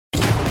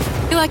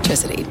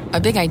Electricity, a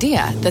big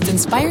idea that's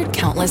inspired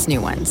countless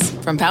new ones.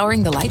 From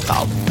powering the light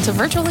bulb to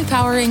virtually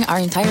powering our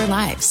entire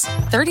lives.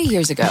 30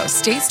 years ago,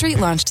 State Street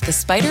launched the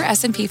SPDR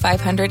S&P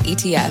 500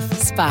 ETF,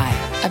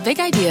 SPY. A big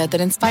idea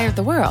that inspired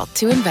the world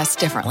to invest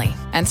differently.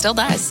 And still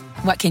does.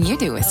 What can you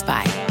do with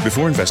SPY?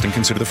 Before investing,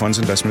 consider the fund's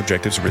investment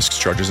objectives, risks,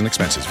 charges, and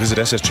expenses. Visit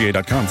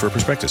ssga.com for a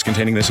prospectus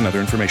containing this and other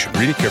information.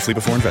 Read it carefully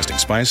before investing.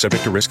 SPY is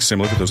subject to risks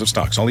similar to those of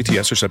stocks. All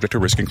ETFs are subject to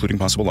risk, including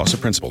possible loss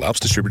of principal. Alps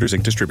Distributors,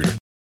 Inc. Distributor.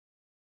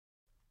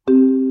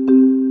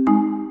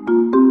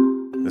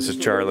 This is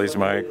Charlie's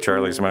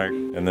mic,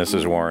 and this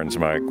is Warren's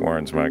mic.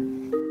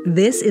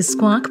 This is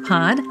Squawk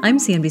Pod. I'm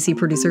CNBC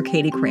producer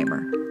Katie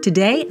Kramer.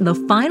 Today, the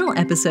final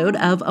episode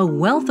of A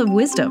Wealth of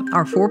Wisdom,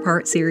 our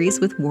 4-part series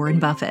with Warren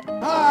Buffett.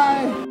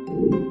 Hi!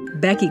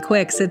 Becky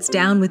Quick sits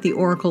down with the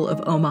Oracle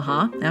of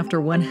Omaha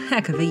after one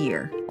heck of a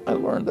year. I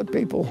learned that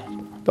people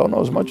don't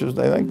know as much as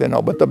they think they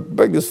know, but the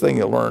biggest thing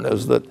you learn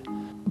is that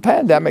the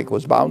pandemic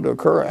was bound to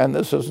occur, and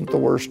this isn't the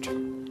worst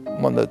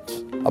one that's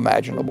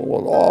imaginable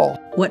at all.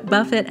 What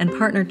Buffett and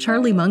partner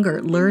Charlie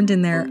Munger learned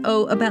in their,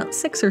 about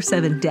 6 or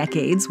 7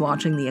 decades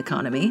watching the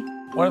economy.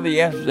 One of the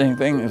interesting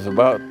things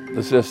about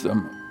the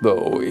system,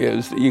 though,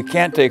 is that you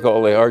can't take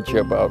all the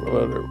hardship out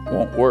of it, it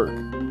won't work.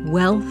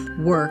 Wealth,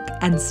 work,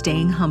 and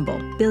staying humble,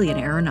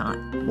 billionaire or not.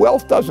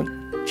 Wealth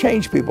doesn't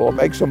change people. It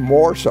makes them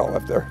more so.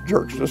 If they're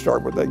jerks to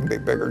start with, they can be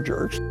bigger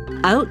jerks.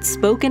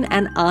 Outspoken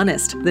and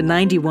honest, the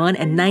 91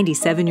 and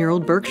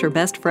 97-year-old Berkshire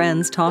best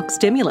friends talk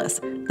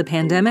stimulus, the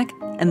pandemic,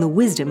 and the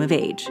wisdom of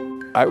age.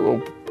 I will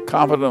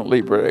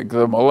confidently predict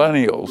the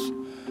millennials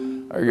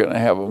are going to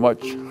have a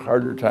much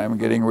harder time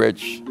getting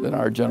rich than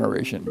our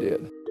generation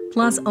did.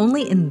 Plus,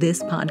 only in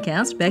this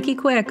podcast, Becky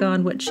Quick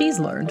on what she's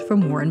learned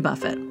from Warren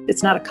Buffett.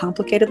 It's not a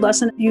complicated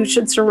lesson. You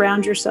should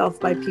surround yourself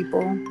by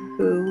people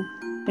who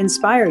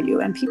inspire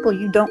you and people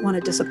you don't want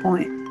to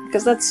disappoint,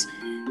 because that's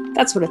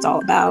what it's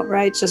all about,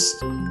 right?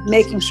 Just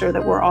making sure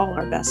that we're all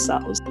our best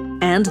selves.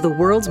 And the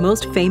world's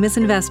most famous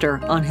investor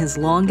on his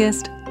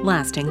longest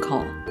lasting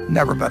call.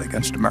 Never bet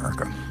against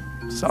America.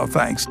 So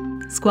thanks.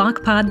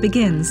 Squawk Pod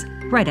begins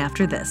right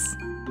after this.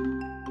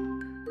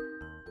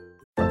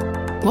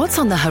 What's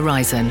on the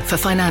horizon for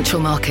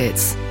financial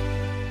markets?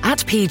 At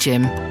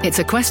PGIM, it's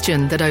a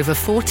question that over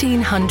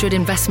 1,400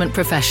 investment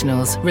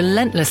professionals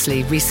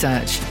relentlessly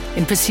research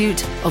in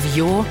pursuit of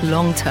your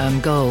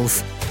long-term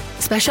goals.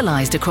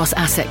 Specialized across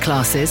asset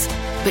classes,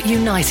 but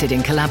united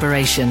in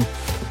collaboration,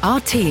 our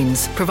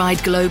teams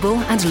provide global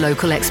and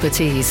local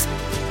expertise.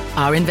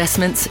 Our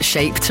investments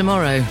shape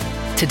tomorrow,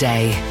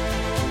 today.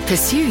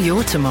 Pursue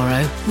your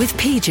tomorrow with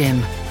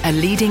PGIM, a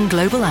leading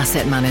global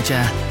asset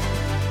manager.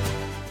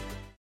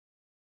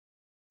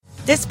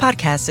 This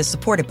podcast is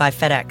supported by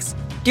FedEx.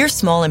 Dear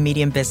small and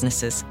medium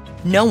businesses,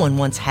 no one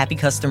wants happy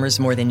customers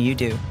more than you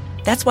do.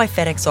 That's why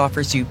FedEx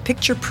offers you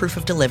picture proof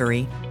of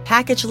delivery,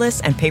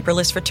 packageless and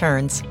paperless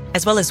returns,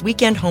 as well as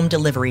weekend home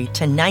delivery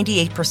to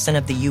 98%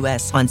 of the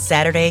U.S. on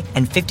Saturday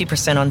and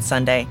 50% on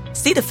Sunday.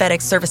 See the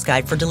FedEx service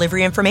guide for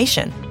delivery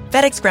information.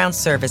 FedEx Ground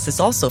service is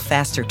also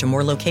faster to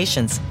more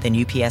locations than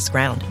UPS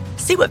Ground.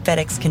 See what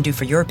FedEx can do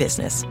for your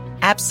business.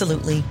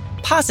 Absolutely,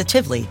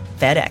 positively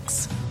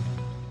FedEx.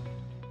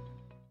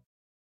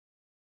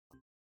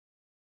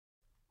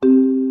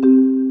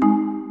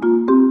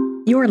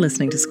 You're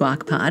listening to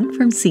Squawk Pod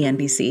from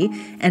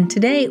CNBC, and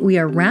today we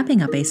are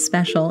wrapping up a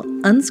special,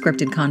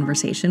 unscripted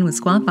conversation with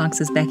Squawk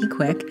Box's Becky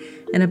Quick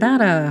and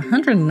about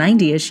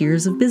 190-ish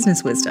years of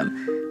business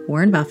wisdom,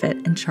 Warren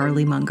Buffett and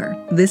Charlie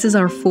Munger. This is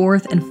our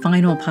 4th and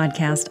final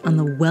podcast on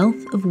the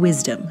wealth of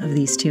wisdom of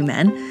these two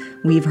men.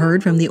 We've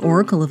heard from the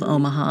Oracle of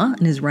Omaha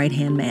and his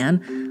right-hand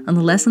man on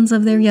the lessons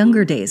of their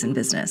younger days in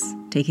business,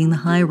 taking the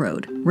high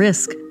road,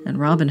 risk, and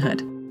Robin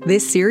Hood.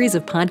 This series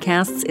of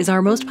podcasts is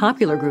our most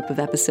popular group of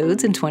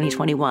episodes in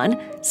 2021,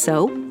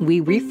 so we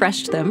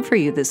refreshed them for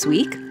you this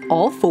week.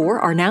 All 4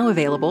 are now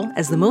available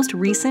as the most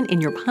recent in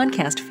your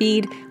podcast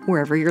feed,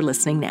 wherever you're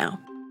listening now.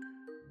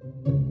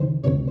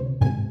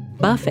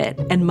 Buffett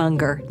and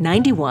Munger,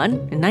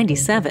 91 and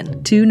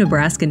 97, 2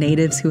 Nebraska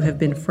natives who have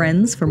been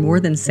friends for more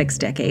than 6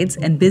 decades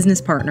and business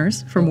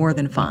partners for more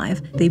than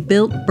 5. They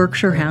built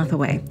Berkshire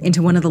Hathaway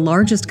into one of the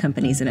largest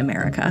companies in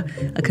America,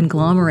 a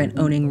conglomerate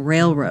owning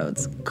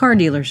railroads, car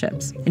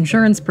dealerships,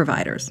 insurance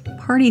providers,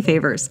 party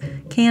favors,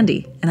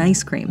 candy, and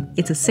ice cream.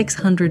 It's a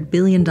 $600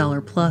 billion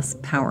plus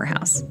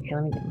powerhouse. Okay,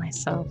 let me get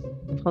myself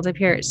pulled up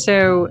here.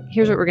 So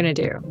here's what we're going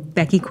to do.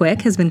 Becky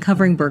Quick has been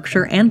covering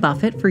Berkshire and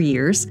Buffett for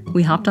years.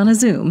 We hopped on a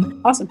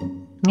Zoom.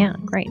 Awesome. Yeah,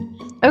 great.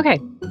 Okay.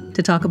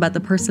 To talk about the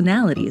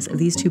personalities of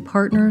these 2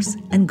 partners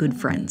and good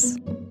friends.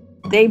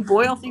 They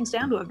boil things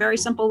down to a very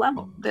simple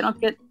level. They don't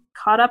get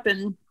caught up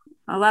in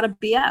a lot of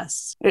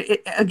BS.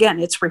 Again,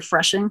 it's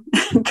refreshing,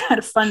 kind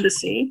of fun to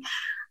see.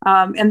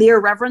 And the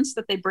irreverence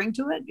that they bring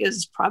to it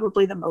is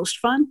probably the most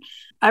fun.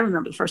 I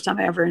remember the first time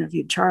I ever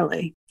interviewed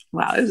Charlie.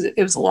 wow,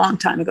 it was a long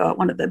time ago at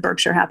one of the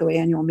Berkshire Hathaway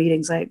annual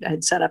meetings. I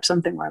had set up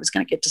something where I was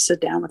going to get to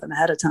sit down with him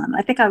ahead of time.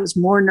 I think I was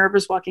more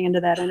nervous walking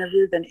into that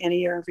interview than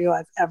any interview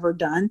I've ever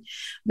done,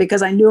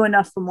 because I knew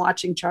enough from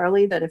watching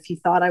Charlie that if he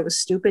thought I was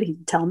stupid,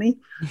 he'd tell me.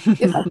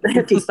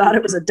 If he thought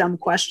it was a dumb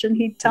question,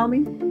 he'd tell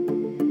me.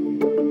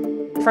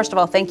 First of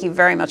all, thank you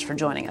very much for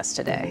joining us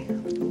today.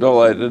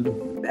 Delighted.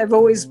 I've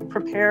always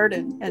prepared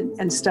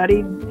and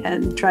studied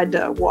and tried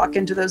to walk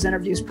into those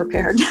interviews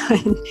prepared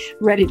and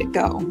ready to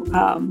go.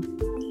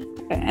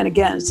 And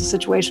again, it's a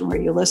situation where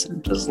you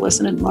listen, just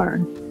listen and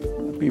learn.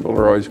 People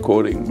are always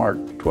quoting Mark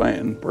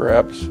Twain.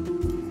 Perhaps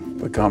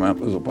the comment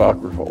was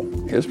apocryphal.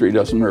 History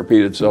doesn't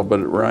repeat itself,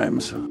 but it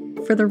rhymes.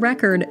 For the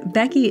record,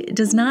 Becky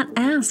does not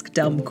ask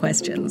dumb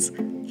questions.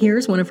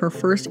 Here's one of her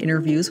first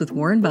interviews with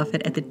Warren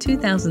Buffett at the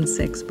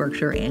 2006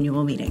 Berkshire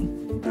annual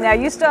meeting. Now,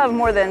 you still have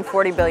more than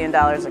 $40 billion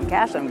in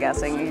cash, I'm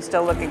guessing. Are you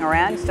still looking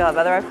around? You still have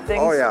other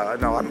things? Oh, yeah.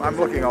 No, I'm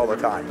looking all the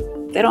time.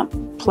 They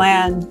don't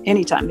plan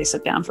anytime they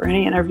sit down for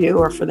any interview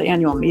or for the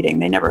annual meeting.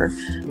 They never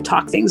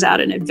talk things out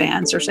in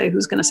advance or say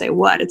who's going to say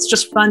what. It's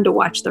just fun to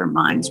watch their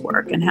minds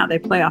work and how they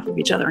play off of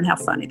each other and how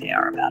funny they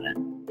are about it.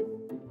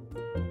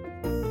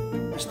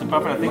 Mr.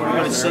 Buffett, I think we're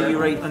going to sit you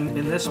right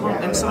in this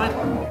one, inside.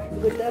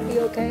 Would that be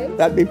okay?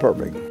 That'd be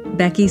perfect.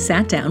 Becky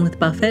sat down with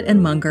Buffett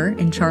and Munger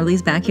in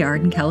Charlie's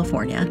backyard in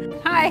California.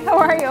 Hi, how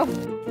are you?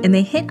 And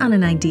they hit on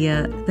an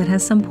idea that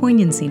has some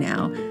poignancy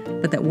now,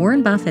 but that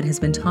Warren Buffett has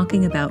been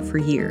talking about for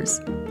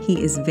years.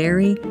 He is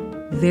very,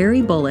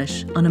 very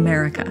bullish on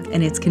America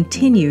and its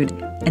continued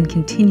and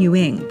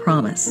continuing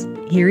promise.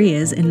 Here he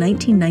is in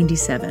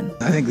 1997.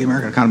 I think the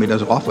American economy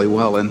does awfully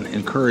well in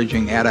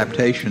encouraging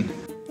adaptation.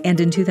 And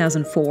in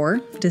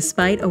 2004,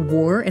 despite a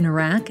war in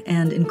Iraq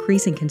and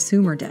increasing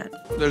consumer debt.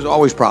 There's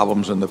always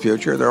problems in the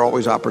future. There are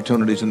always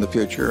opportunities in the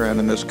future. And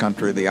in this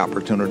country, the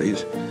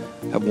opportunities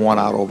have won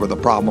out over the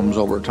problems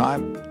over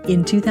time.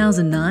 In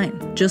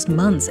 2009, just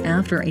months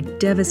after a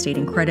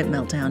devastating credit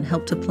meltdown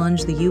helped to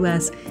plunge the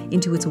U.S.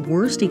 into its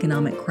worst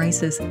economic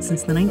crisis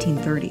since the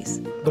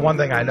 1930s. The one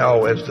thing I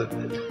know is that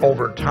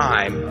over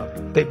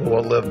time, people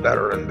will live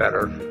better and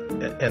better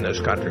in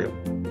this country.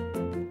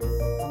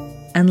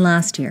 And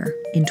last year,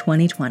 in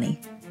 2020,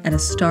 at a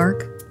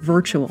stark,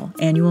 virtual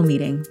annual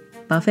meeting,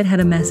 Buffett had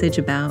a message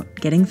about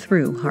getting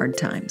through hard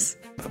times.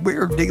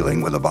 We're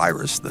dealing with a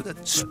virus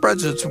that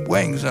spreads its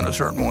wings in a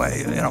certain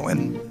way,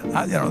 and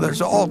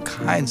there's all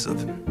kinds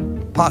of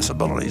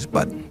possibilities,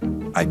 but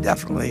I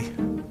definitely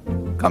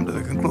come to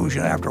the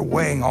conclusion after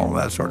weighing all of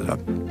that sort of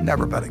stuff,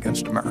 never bet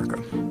against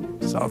America.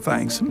 So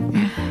thanks.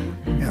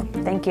 Yeah.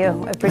 Thank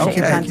you. I appreciate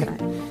your time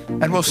tonight.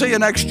 And we'll see you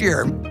next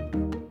year.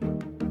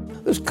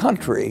 This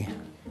country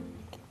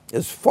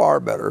is far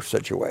better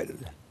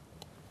situated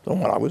than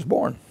when I was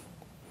born.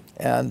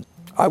 And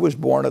I was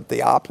born at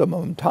the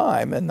optimum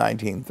time in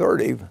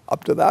 1930,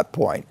 up to that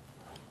point,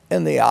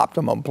 in the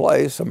optimum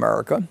place,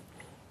 America,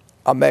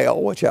 a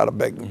male, which had a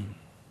big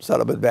set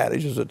of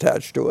advantages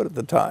attached to it at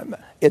the time.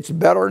 It's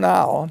better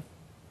now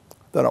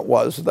than it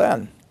was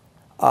then.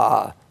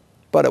 I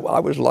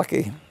was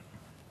lucky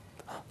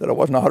that it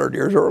wasn't 100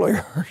 years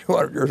earlier,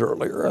 200 years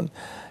earlier.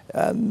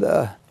 And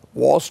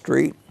Wall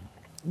Street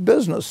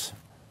business,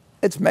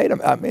 it's made them,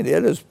 it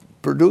is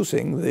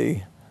producing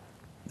the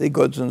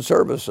goods and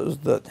services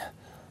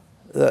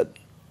that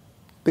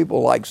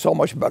people like so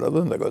much better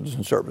than the goods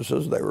and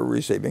services they were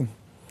receiving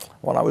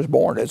when I was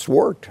born. It's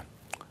worked.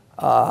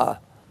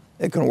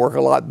 It can work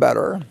a lot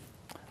better,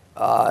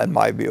 in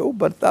my view,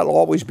 but that'll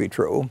always be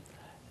true.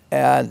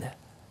 And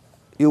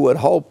you would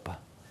hope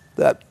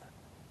that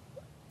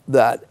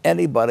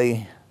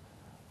anybody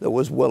that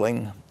was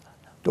willing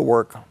to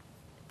work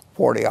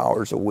 40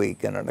 hours a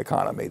week in an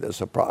economy that's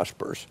so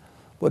prosperous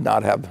would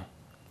not have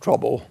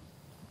trouble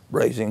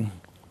raising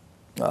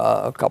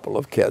a couple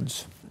of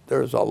kids.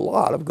 There's a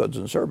lot of goods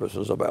and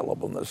services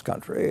available in this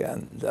country,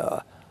 and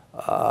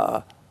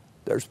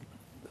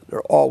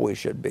there always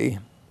should be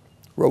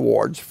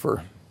rewards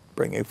for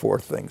bringing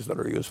forth things that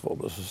are useful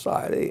to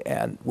society.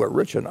 And we're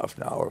rich enough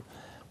now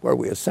where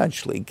we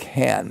essentially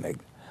can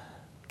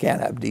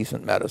have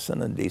decent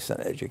medicine and decent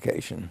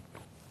education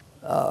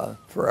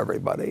for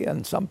everybody.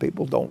 And some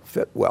people don't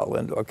fit well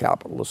into a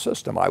capitalist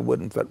system. I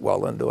wouldn't fit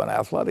well into an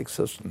athletic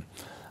system.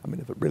 I mean,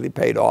 if it really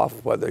paid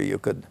off, whether you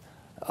could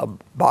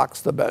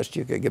box the best,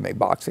 you could give me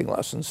boxing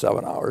lessons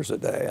 7 hours a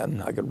day,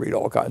 and I could read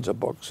all kinds of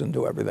books and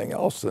do everything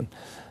else. And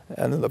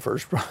in the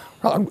first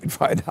round, we'd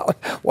find out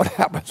what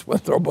happens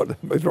when somebody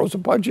throws a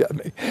punch at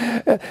me.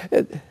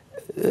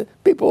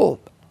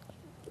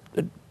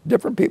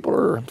 Different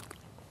people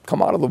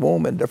come out of the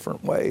womb in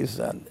different ways,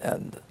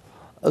 and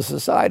a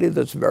society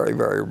that's very,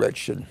 very rich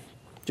should,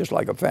 just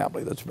like a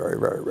family that's very,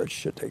 very rich,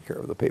 should take care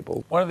of the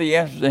people. One of the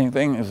interesting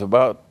things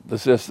about the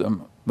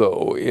system,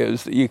 though,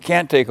 is that you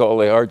can't take all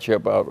the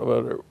hardship out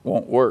of it. It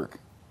won't work.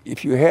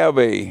 If you have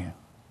a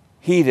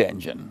heat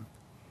engine,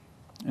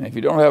 and if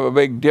you don't have a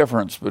big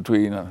difference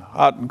between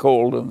hot and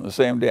cold in the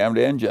same damned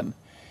engine,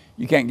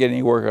 you can't get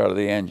any work out of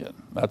the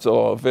engine. That's the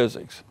law of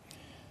physics.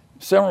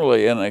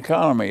 Similarly, in an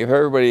economy, if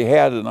everybody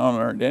had an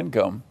unearned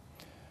income,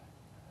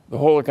 the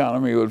whole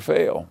economy would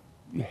fail.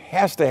 It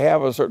has to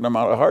have a certain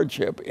amount of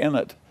hardship in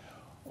it,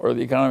 or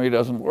the economy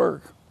doesn't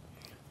work.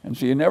 And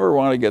so you never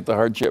want to get the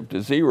hardship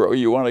to zero.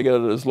 You want to get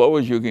it as low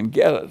as you can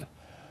get it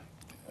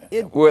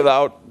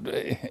without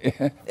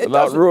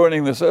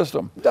ruining the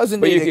system.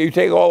 But you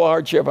take all the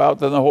hardship out,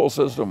 then the whole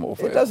system will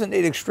fail. It doesn't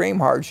need extreme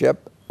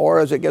hardship, or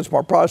as it gets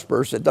more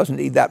prosperous, it doesn't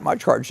need that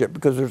much hardship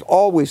because there's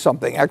always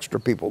something extra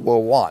people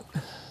will want.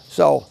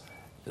 So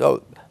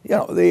you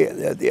know,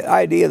 the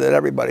idea that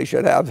everybody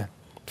should have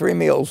 3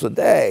 meals a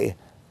day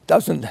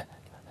doesn't,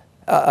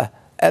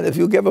 and if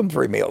you give them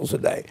 3 meals a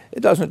day,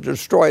 it doesn't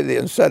destroy the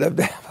incentive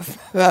to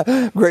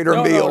have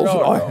greater meals.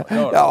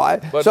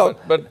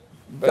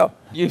 But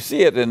you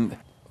see it in,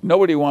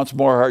 nobody wants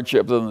more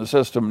hardship than the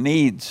system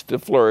needs to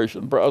flourish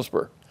and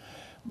prosper.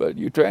 But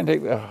you try and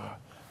take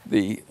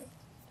the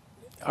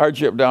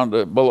hardship down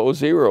to below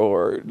zero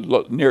or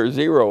near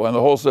zero, and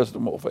the whole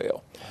system will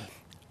fail.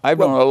 I've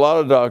known a lot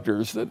of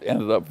doctors that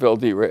ended up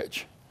filthy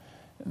rich,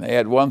 and they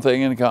had one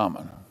thing in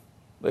common.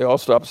 They all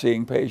stopped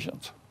seeing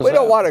patients. We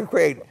don't want to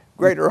create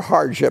greater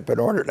hardship in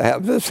order to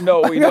have this.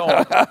 No, we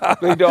don't.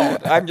 We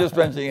don't. I'm just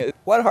mentioning it.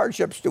 What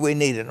hardships do we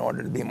need in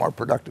order to be more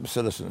productive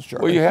citizens,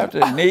 Charlie? Well, you have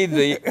to need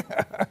the...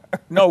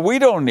 No, we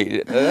don't need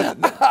it.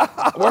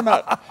 We're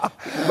not...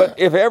 But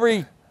if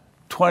every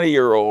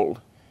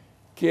 20-year-old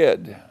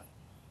kid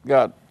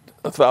got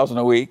 $1,000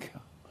 a week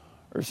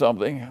or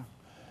something,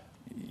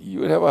 you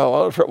would have a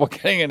lot of trouble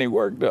getting any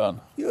work done.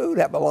 You would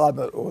have a lot of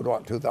it would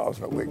want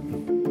 $2,000 a week.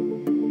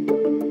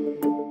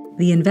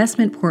 The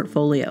investment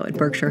portfolio at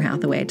Berkshire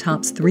Hathaway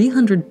tops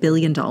 $300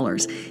 billion,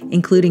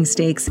 including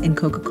stakes in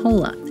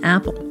Coca-Cola,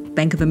 Apple,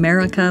 Bank of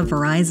America,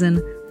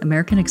 Verizon,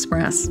 American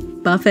Express.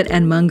 Buffett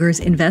and Munger's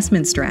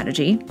investment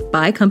strategy,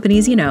 buy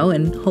companies you know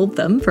and hold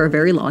them for a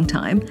very long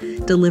time,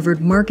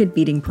 delivered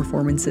market-beating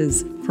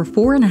performances for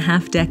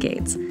 4.5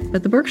 decades.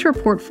 But the Berkshire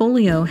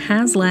portfolio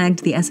has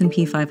lagged the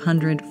S&P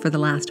 500 for the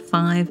last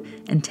 5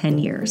 and 10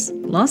 years.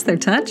 Lost their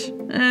touch?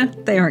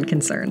 They aren't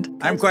concerned.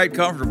 I'm quite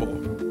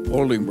comfortable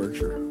holding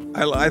Berkshire.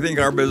 I think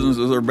our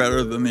businesses are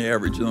better than the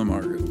average in the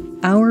market.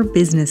 Our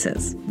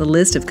businesses, the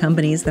list of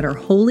companies that are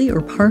wholly or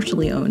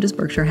partially owned as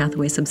Berkshire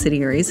Hathaway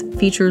subsidiaries,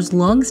 features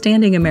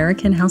long-standing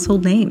American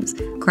household names: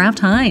 Kraft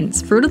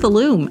Heinz, Fruit of the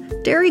Loom,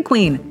 Dairy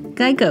Queen,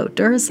 Geico,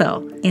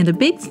 Duracell. And a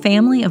big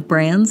family of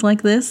brands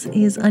like this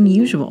is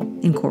unusual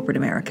in corporate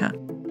America.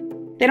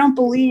 They don't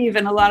believe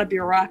in a lot of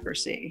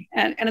bureaucracy.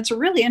 And it's a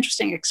really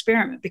interesting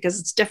experiment because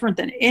it's different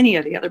than any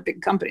of the other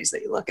big companies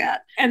that you look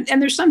at. And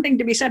there's something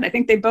to be said. I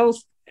think they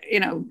both,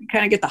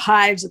 kind of get the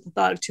hives at the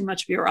thought of too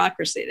much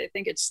bureaucracy. They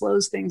think it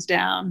slows things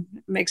down,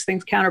 makes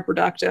things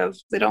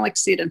counterproductive. They don't like to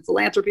see it in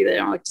philanthropy. They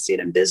don't like to see it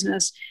in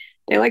business.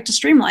 They like to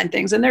streamline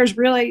things. And there's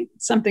really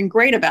something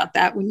great about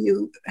that when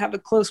you have a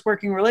close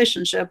working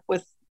relationship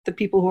with the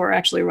people who are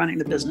actually running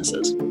the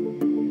businesses.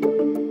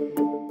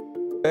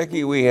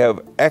 Becky, we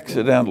have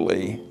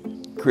accidentally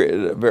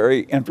created a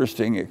very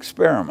interesting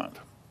experiment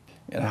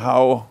in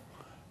how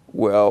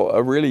well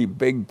a really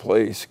big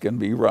place can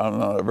be run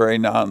on a very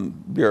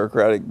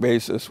non-bureaucratic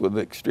basis with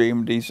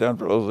extreme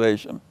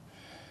decentralization.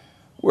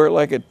 We're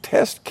like a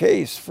test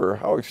case for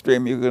how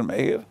extreme you can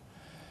make it.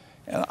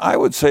 And I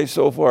would say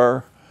so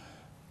far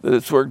that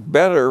it's worked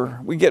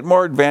better. We get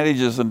more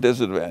advantages than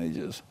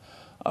disadvantages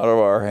out of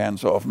our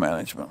hands-off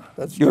management.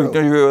 That's true. Do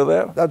you agree with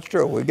that? That's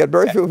true. We get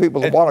very few people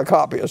that want to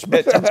copy us.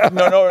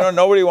 No,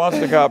 nobody wants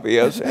to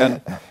copy us.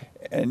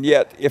 And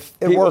yet, if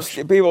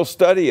people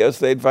study us,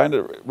 they'd find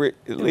it,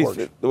 at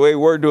least the way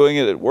we're doing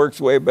it, it works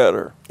way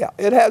better. Yeah,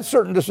 it has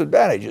certain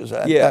disadvantages.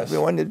 And yes.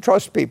 When you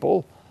trust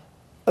people,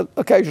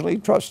 occasionally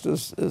trust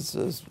is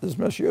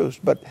misused.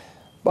 But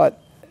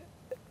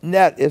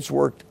net, it's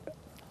worked.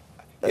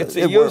 It's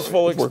a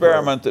useful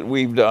experiment that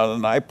we've done,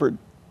 and I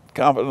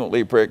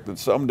confidently predict that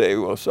someday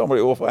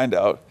somebody will find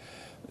out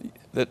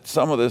that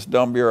some of this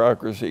dumb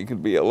bureaucracy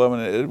could be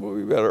eliminated. We'll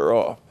be better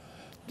off.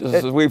 Just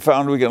as we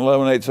found we can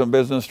eliminate some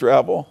business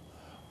travel,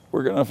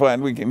 we're going to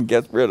find we can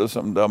get rid of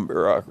some dumb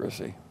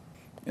bureaucracy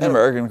in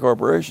American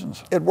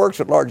corporations. It works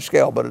at large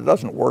scale, but it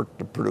doesn't work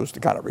to produce the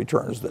kind of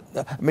returns that,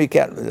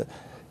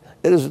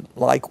 it isn't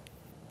like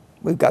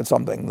we've got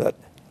something that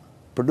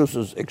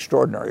produces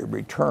extraordinary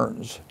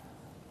returns,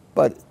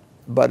 but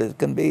it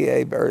can be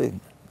a very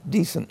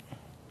decent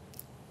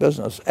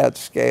business at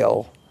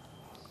scale,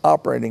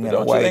 operating in a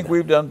way. Don't you think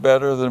we've done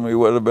better than we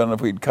would have been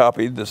if we'd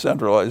copied the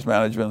centralized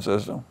management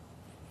system?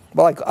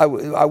 Well, I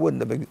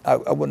wouldn't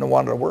have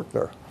wanted to work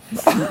there.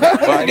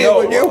 I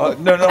know.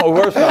 No, of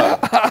course not.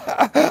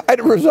 I'd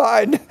have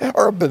resigned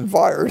or have been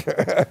fired.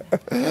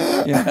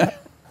 Yeah.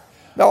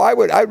 No,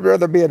 I'd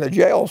rather be in a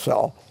jail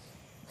cell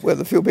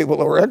with a few people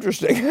that were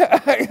interesting,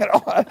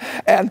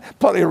 and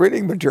plenty of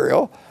reading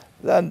material.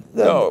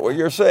 No, what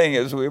you're saying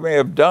is we may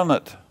have done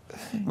it.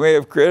 We may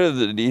have created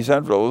the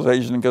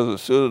decentralization because it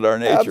suited our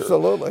nature.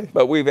 Absolutely.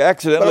 But we've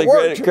accidentally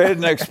created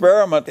an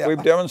experiment. Yeah.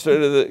 We've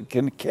demonstrated that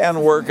it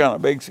can work on a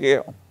big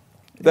scale.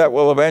 That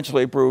will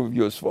eventually prove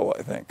useful,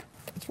 I think.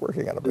 It's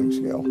working on a big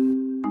scale.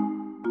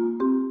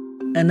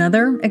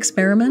 Another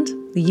experiment,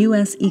 the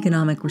U.S.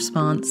 economic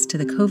response to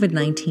the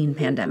COVID-19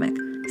 pandemic.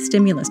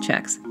 Stimulus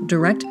checks,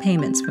 direct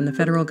payments from the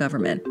federal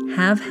government,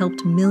 have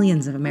helped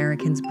millions of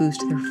Americans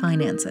boost their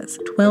finances.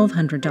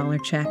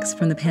 $1,200 checks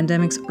from the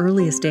pandemic's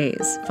earliest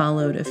days,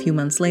 followed a few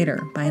months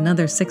later by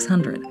another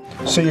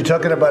 $600. So you're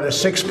talking about a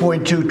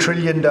 $6.2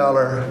 trillion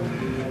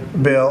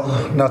bill,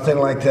 nothing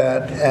like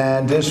that,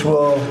 and this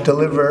will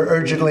deliver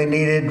urgently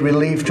needed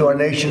relief to our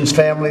nation's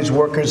families,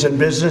 workers, and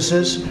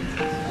businesses,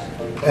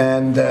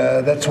 and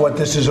that's what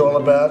this is all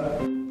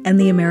about. And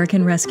the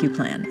American Rescue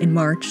Plan, in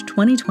March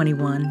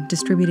 2021,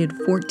 distributed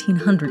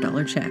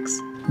 $1,400 checks.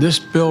 This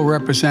bill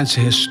represents a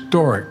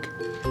historic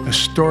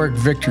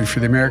victory for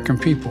the American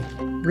people.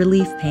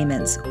 Relief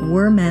payments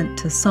were meant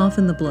to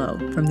soften the blow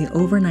from the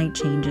overnight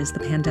changes the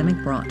pandemic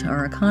brought to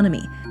our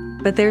economy.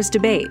 But there's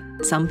debate.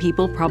 Some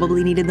people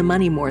probably needed the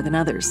money more than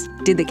others.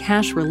 Did the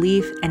cash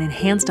relief and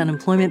enhanced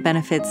unemployment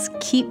benefits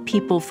keep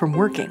people from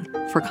working?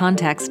 For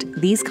context,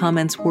 these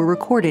comments were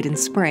recorded in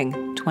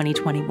spring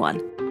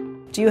 2021.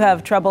 Do you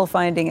have trouble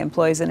finding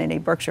employees in any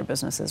Berkshire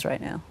businesses right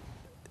now?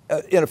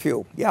 In a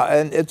few, yeah,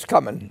 and it's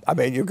coming. I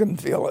mean, you can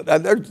feel it.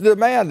 And the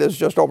demand is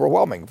just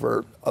overwhelming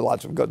for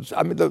lots of goods.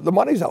 I mean, the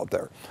money's out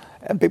there,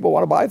 and people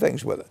want to buy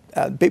things with it.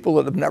 And people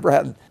that have never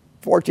had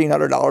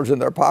 $1,400 in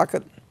their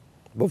pocket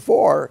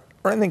before,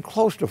 or anything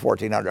close to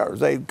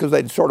 $1,400, because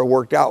they'd sort of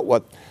worked out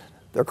what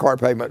their car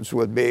payments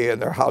would be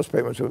and their house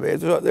payments would be.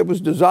 So it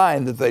was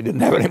designed that they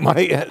didn't have any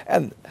money in.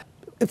 And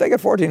if they get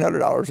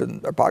 $1,400 in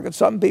their pocket,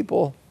 some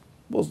people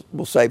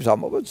We'll save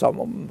some of it. Some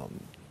of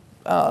them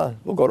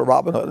will go to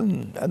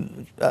Robinhood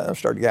and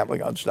start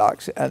gambling on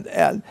stocks. But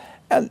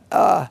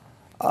a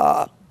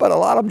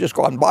lot of them just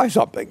go out and buy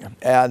something.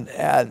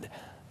 And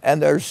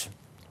there's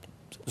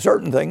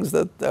certain things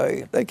that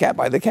they can't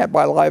buy. They can't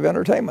buy live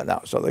entertainment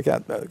now, so they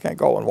can't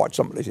go and watch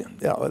somebody. You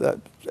know,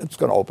 it's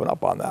going to open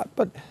up on that.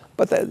 But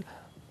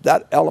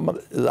that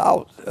element is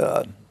out.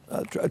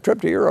 A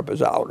trip to Europe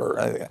is out, or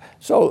anything.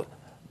 So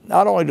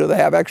not only do they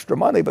have extra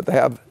money, but they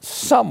have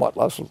somewhat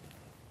less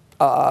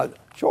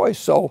choice.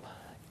 So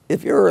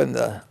if you're in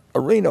the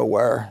arena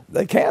where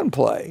they can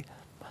play,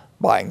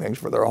 buying things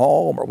for their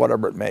home or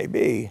whatever it may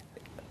be,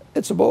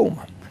 it's a boom.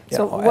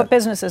 So what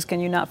businesses can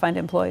you not find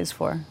employees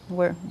for?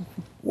 Where?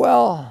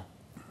 Well,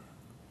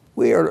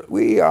 we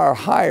are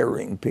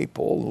hiring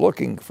people,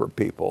 looking for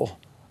people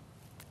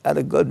at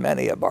a good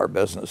many of our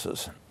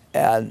businesses.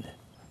 And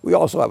we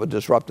also have a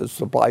disrupted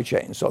supply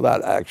chain, so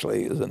that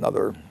actually is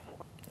another,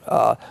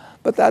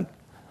 but that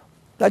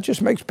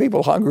just makes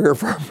people hungrier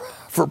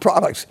for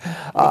products.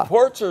 The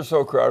ports are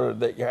so crowded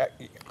that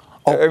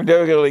they're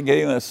difficulty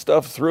getting this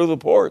stuff through the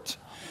ports.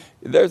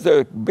 There's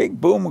a big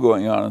boom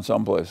going on in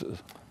some places.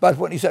 But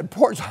when he said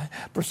ports,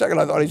 for a second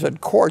I thought he said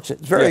courts.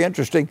 It's very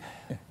interesting.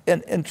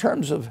 In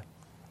terms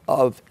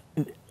of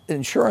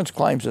insurance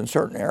claims in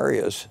certain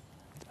areas,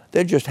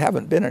 there just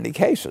haven't been any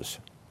cases.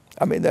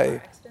 I mean,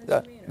 the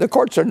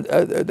courts are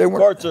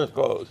courts are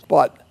closed.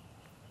 But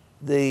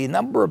the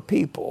number of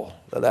people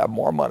that have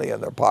more money in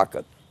their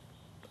pocket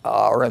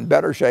are in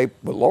better shape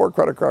with lower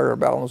credit card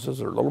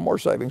balances or a little more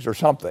savings or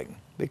something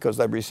because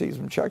they've received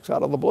some checks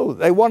out of the blue.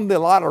 They won the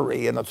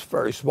lottery in a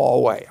very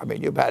small way. I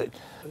mean, you've had it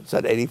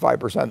said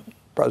 85%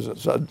 president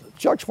said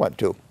checks went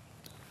to.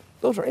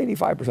 Those are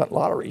 85%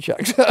 lottery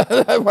checks.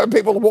 Where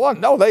people won.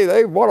 No,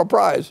 they won a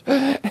prize.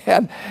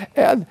 And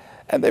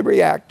they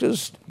react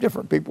as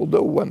different people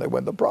do when they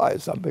win the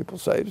prize. Some people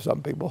save,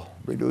 some people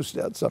reduce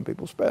debt, some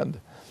people spend.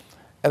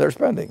 And they're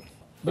spending.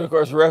 But of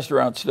course,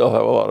 restaurants still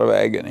have a lot of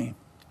agony.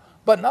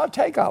 But not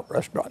takeout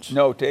restaurants.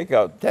 No,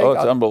 takeout. Oh,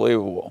 it's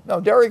unbelievable.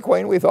 No, Dairy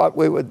Queen, we thought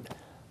we would,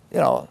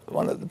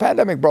 when the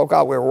pandemic broke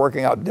out, we were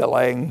working out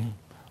delaying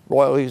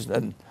royalties,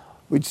 and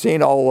we'd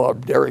seen all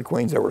Dairy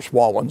Queens, there were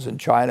small ones in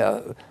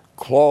China,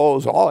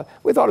 close, all.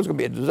 We thought it was going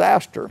to be a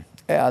disaster.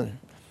 And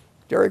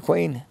Dairy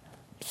Queen,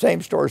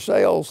 same store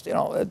sales,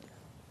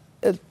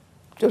 it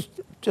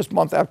just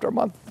month after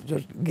month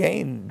just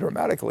gained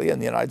dramatically in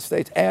the United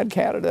States and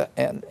Canada,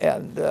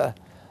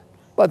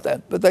 but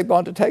they've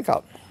gone to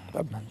takeout.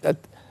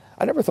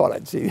 I never thought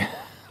I'd see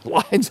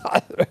lines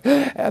either.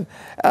 And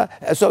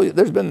so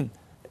it's been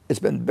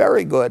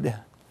very good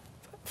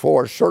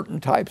for certain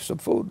types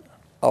of food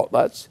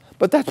outlets,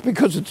 but that's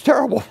because it's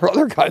terrible for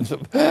other kinds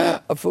of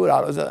food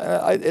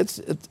outlets.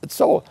 It's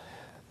so,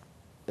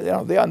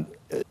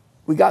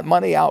 we got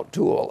money out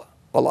to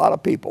a lot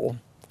of people,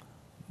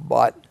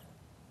 but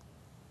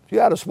if you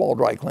had a small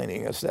dry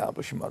cleaning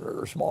establishment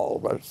or a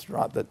small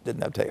restaurant that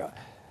didn't have takeout,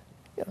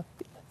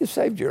 you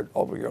saved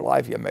over your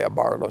life. You may have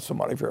borrowed some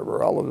money from your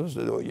relatives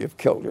to do it. You've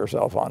killed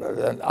yourself on it.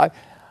 And I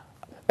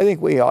think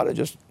we ought to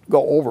just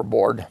go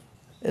overboard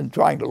in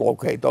trying to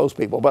locate those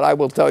people. But I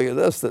will tell you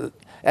this, that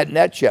at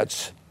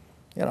NetJets,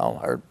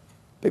 our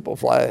people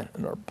fly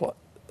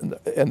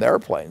in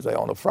airplanes. They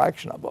own a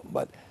fraction of them.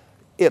 But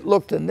it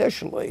looked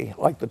initially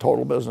like the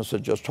total business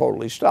had just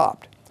totally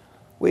stopped.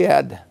 We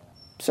had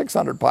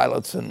 600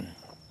 pilots in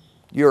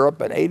Europe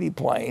and 80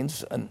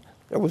 planes. And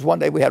there was one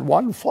day we had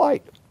one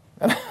flight.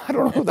 I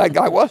don't know who that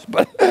guy was,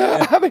 but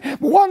I mean,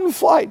 one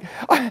flight.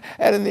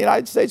 And in the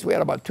United States, we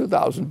had about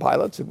 2,000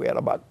 pilots, and we had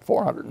about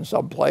 400 and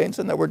some planes,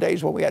 and there were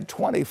days when we had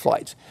 20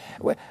 flights.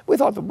 We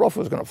thought the roof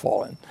was going to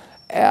fall in.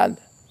 And,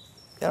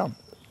 you know,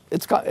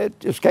 it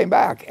just came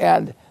back,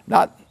 and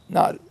not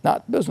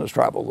business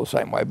travel the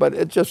same way, but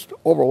it just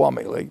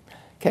overwhelmingly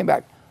came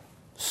back.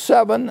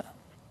 Seven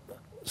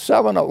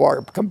of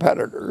our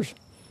competitors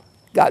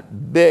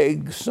got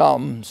big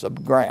sums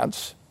of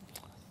grants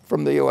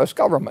from the U.S.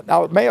 government.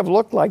 Now, it may have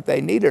looked like they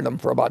needed them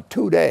for about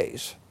 2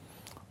 days,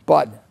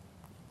 but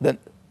the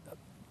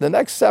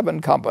next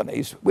 7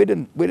 companies, we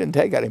didn't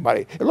take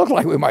anybody. It looked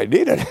like we might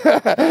need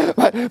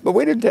it, but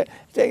we didn't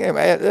take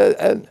anybody.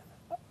 And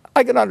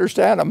I can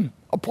understand them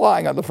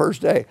applying on the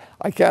first day.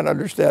 I can't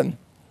understand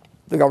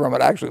the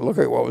government actually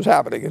looking at what was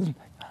happening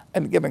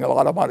and giving a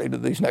lot of money to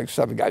these next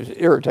 7 guys. It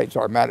irritates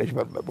our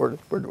management, but we're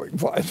doing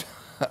fine.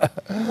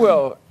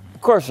 Well,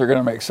 of course they're going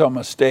to make some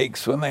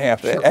mistakes when they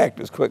have to act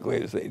as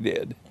quickly as they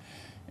did.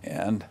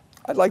 And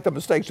I'd like the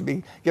mistakes to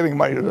be giving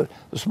money to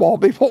the small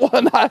people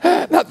and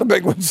not the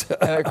big ones.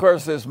 And of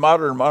course, this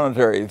modern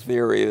monetary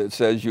theory that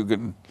says you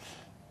can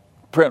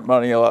print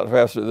money a lot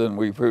faster than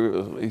we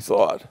previously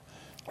thought.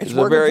 It's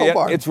working so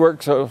far. It's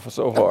worked so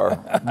far,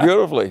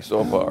 beautifully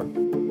so far.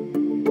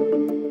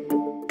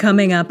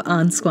 Coming up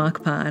on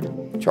Squawk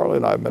Pod. Charlie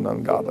and I have been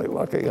ungodly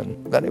lucky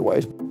in many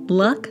ways.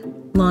 Luck,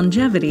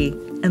 longevity,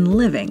 and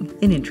living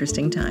in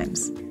interesting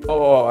times.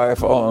 Oh, I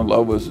fall in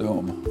love with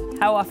Zoom.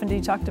 How often do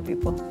you talk to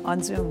people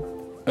on Zoom?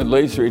 At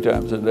least 3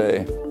 times a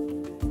day.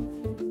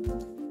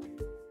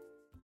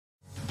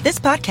 This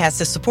podcast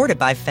is supported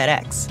by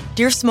FedEx.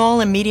 Dear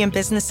small and medium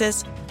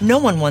businesses, no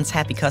one wants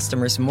happy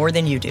customers more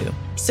than you do.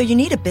 So you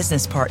need a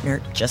business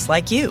partner just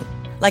like you.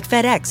 Like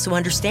FedEx, who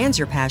understands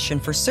your passion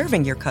for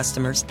serving your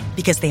customers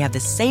because they have the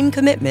same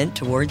commitment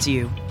towards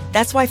you.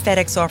 That's why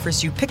FedEx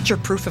offers you picture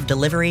proof of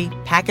delivery,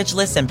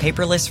 packageless and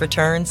paperless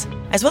returns,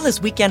 as well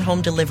as weekend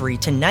home delivery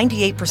to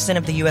 98%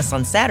 of the U.S.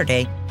 on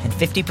Saturday and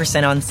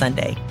 50% on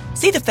Sunday.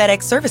 See the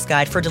FedEx service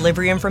guide for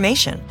delivery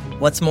information.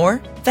 What's more,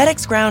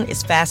 FedEx Ground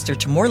is faster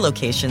to more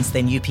locations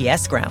than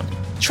UPS Ground.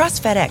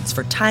 Trust FedEx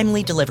for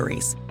timely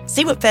deliveries.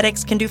 See what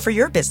FedEx can do for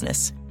your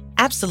business.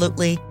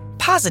 Absolutely,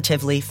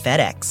 positively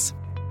FedEx.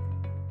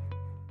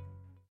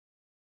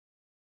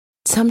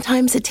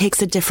 Sometimes it takes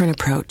a different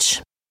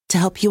approach to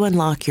help you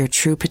unlock your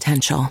true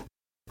potential.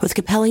 With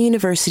Capella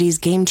University's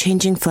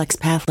game-changing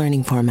FlexPath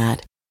learning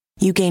format,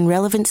 you gain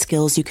relevant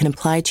skills you can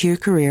apply to your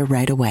career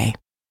right away.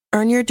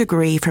 Earn your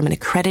degree from an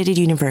accredited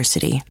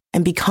university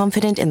and be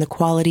confident in the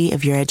quality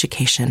of your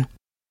education.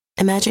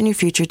 Imagine your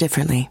future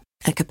differently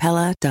at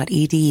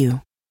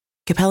capella.edu.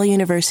 Capella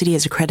University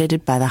is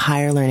accredited by the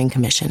Higher Learning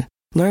Commission.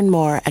 Learn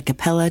more at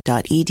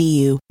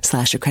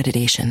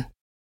capella.edu/accreditation.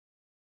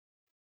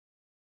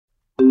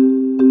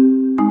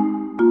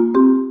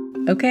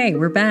 Okay,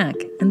 we're back,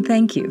 and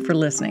thank you for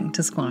listening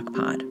to Squawk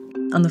Pod.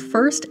 On the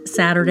first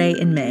Saturday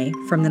in May,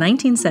 from the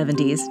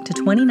 1970s to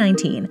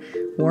 2019,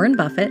 Warren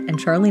Buffett and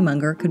Charlie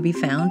Munger could be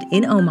found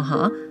in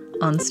Omaha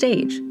on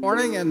stage.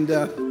 Morning, and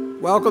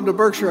welcome to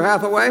Berkshire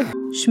Hathaway.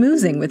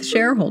 Schmoozing with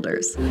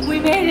shareholders. We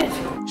made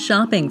it!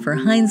 Shopping for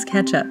Heinz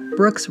Ketchup,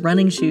 Brooks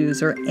Running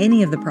Shoes, or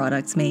any of the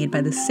products made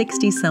by the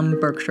 60-some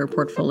Berkshire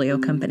portfolio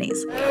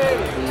companies.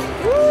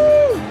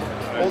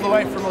 All the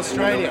way from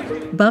Australia.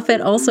 Buffett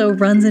also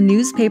runs a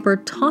newspaper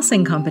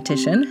tossing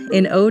competition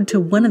in ode to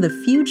one of the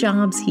few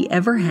jobs he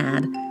ever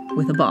had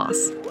with a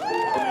boss.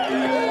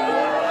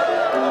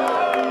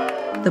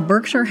 The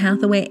Berkshire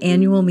Hathaway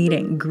annual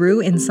meeting grew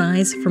in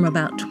size from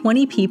about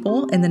 20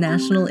 people in the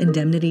National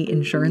Indemnity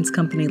Insurance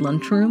Company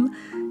lunchroom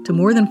to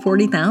more than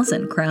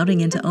 40,000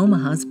 crowding into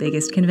Omaha's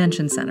biggest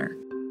convention center.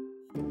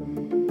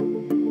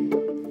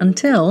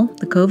 Until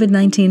the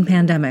COVID-19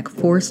 pandemic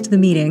forced the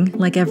meeting,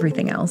 like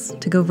everything else,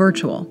 to go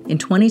virtual. In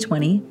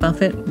 2020,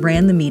 Buffett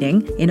ran the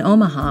meeting in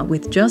Omaha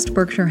with just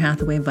Berkshire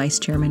Hathaway Vice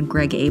Chairman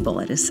Greg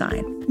Abel at his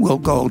side. We'll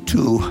go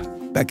to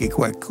Becky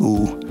Quick,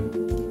 who,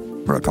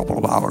 for a couple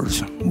of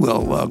hours,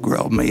 will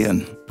grill me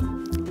and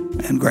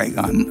Greg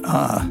on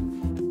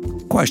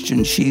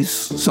questions she's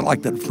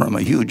selected from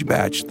a huge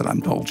batch that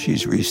I'm told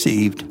she's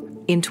received.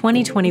 In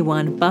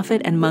 2021,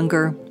 Buffett and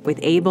Munger, with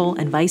Abel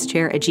and Vice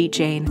Chair Ajit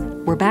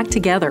Jain, were back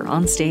together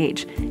on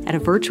stage at a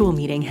virtual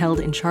meeting held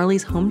in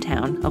Charlie's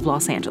hometown of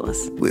Los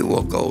Angeles. We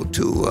will go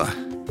to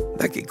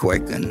Becky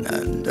Quick,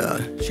 and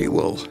she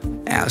will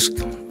ask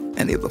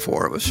any of the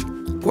 4 of us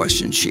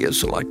questions she has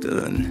selected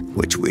and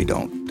which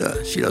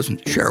she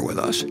doesn't share with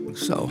us.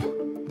 So,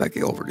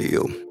 Becky, over to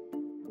you.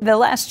 The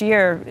last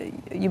year,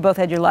 you both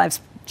had your lives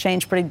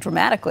changed pretty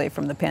dramatically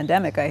from the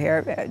pandemic, I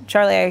hear.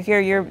 Charlie, I hear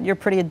you're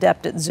pretty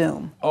adept at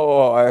Zoom.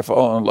 Oh, I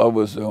fall in love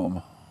with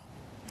Zoom.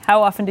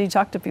 How often do you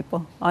talk to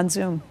people on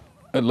Zoom?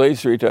 At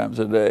least 3 times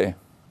a day.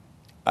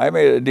 I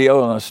made a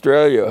deal in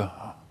Australia.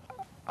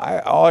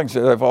 All I can say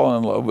is I've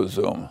fallen in love with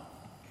Zoom.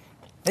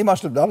 He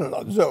must have done it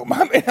on Zoom.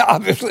 I mean,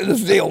 obviously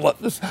this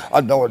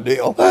unknown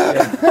deal.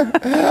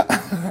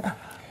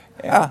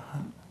 Yeah.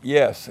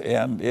 Yes,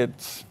 and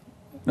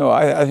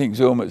I think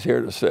Zoom is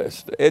here to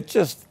assist. It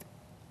just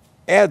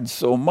adds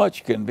so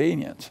much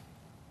convenience.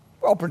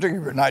 Well,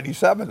 particularly for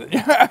 97,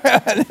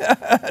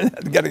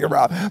 getting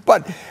around.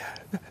 But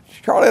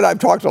Charlie and I have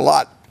talked a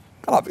lot.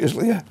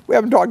 Obviously, we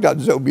haven't talked on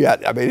Zoom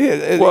yet. I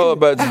mean,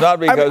 but it's not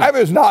because I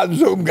was not a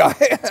Zoom guy.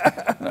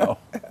 No.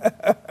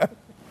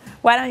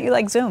 Why don't you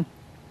like Zoom?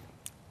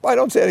 Well, I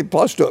don't see any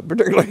plus to it,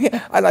 particularly.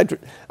 I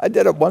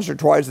did it once or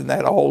twice, and they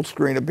had a whole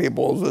screen of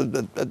people.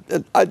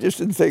 I just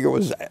didn't think it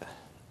was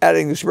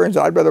adding experience.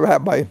 I'd rather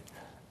have my,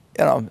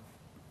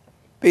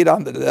 feet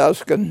on the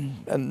desk,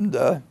 and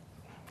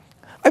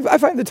I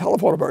find the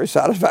telephone a very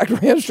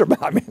satisfactory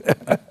instrument. I mean.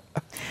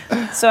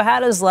 So how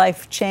does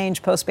life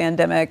change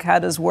post-pandemic? How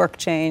does work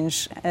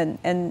change?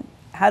 And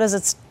how does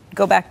it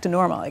go back to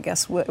normal, I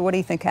guess? What do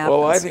you think happens?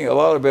 Well, I think a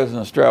lot of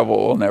business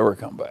travel will never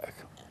come back.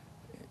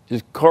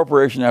 Just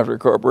corporation after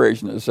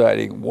corporation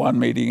deciding 1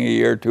 meeting a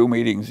year, 2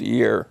 meetings a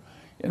year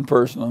in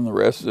person, and the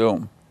rest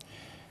Zoom.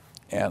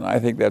 And I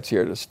think that's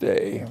here to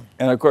stay.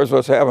 And of course,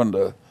 what's happened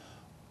to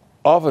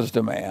office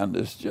demand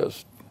is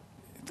just,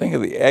 think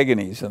of the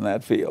agonies in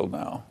that field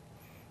now.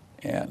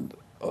 And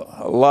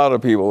a lot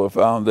of people have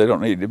found they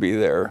don't need to be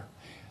there.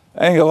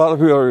 I think a lot of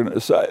people are going to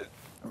decide,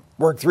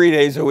 work 3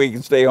 days a week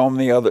and stay home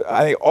the other.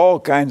 I think all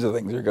kinds of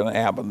things are going to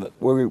happen that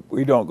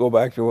we don't go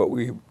back to what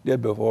we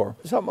did before.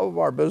 Some of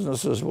our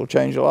businesses will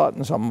change a lot,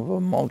 and some of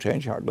them won't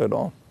change hardly at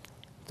all.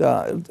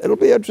 It'll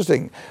be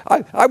interesting.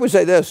 I would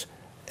say this,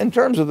 in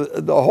terms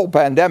of the whole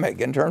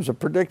pandemic, in terms of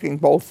predicting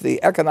both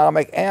the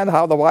economic and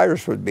how the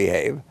virus would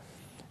behave,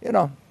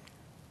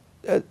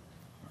 it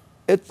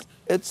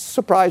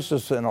surprised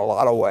us in a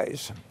lot of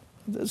ways.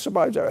 It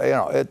surprised,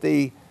 at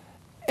the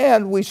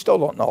end, we still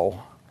don't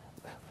know.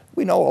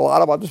 We know a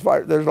lot about this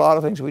virus. There's a lot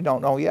of things we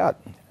don't know yet.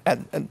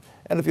 And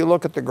if you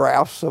look at the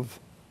graphs of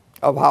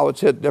how it's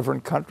hit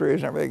different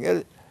countries and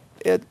everything,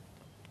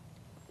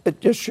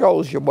 it just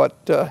shows you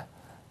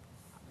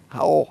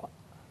how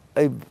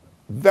a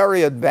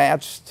very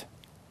advanced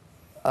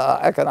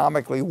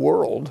economically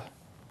world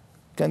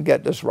can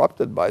get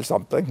disrupted by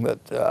something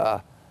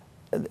that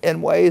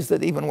in ways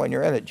that even when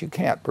you're in it, you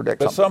can't predict.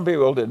 But some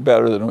people did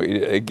better than we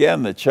did.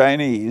 Again, the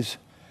Chinese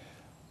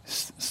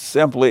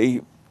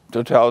simply,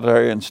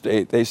 totalitarian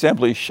state, they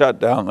simply shut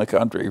down the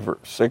country for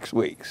 6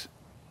 weeks.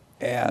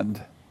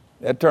 And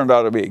that turned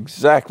out to be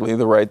exactly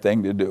the right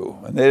thing to do.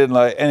 And they didn't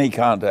let any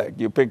contact.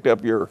 You picked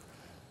up your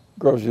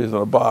groceries in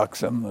a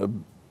box in the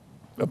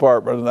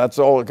apartment, and that's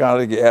all the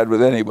contact you had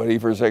with anybody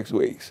for 6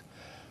 weeks.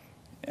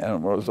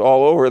 And when it was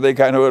all over, they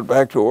kind of went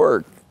back to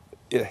work.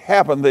 It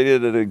happened, they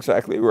did it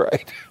exactly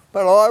right.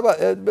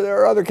 But there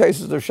are other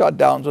cases of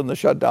shutdowns, and the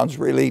shutdowns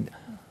really,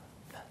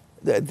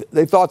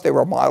 they thought they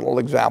were model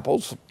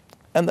examples,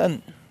 and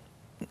then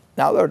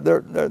now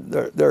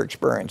they're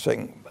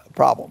experiencing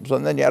problems.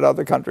 And then you had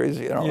other countries,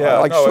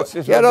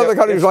 other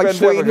countries like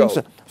Sweden.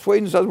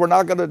 Sweden says we're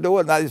not going to do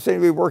it, and they seem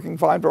to be working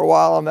fine for a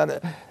while, and then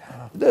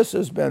this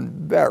has been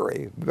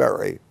very,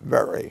 very,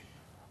 very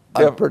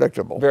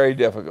unpredictable. Very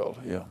difficult,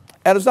 yeah.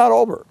 And it's not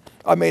over.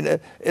 I mean,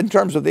 in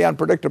terms of the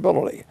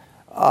unpredictability,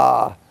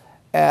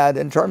 and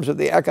in terms of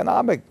the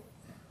economic,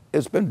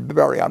 it's been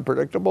very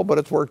unpredictable, but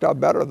it's worked out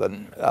better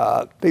than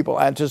people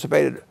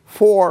anticipated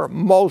for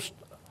most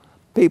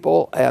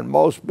people and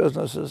most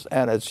businesses,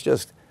 and it's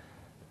just,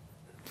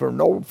 for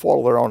no fault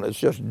of their own, it's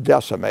just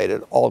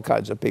decimated all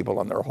kinds of people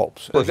and their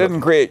hopes. It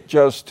didn't create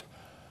just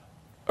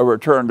a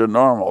return to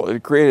normal.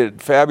 It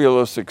created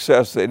fabulous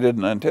success they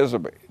didn't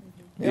anticipate.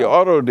 Yeah. The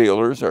auto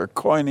dealers are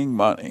coining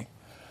money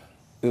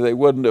they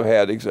wouldn't have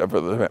had except for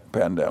the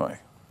pandemic.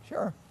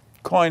 Sure.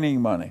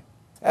 Coining money.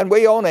 And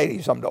we own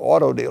 80-some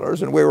auto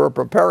dealers, and we were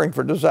preparing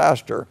for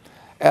disaster.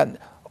 And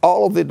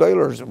all of the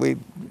dealers, we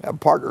have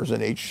partners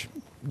in each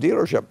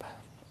dealership,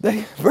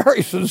 they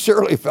very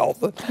sincerely felt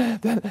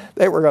that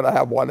they were going to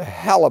have one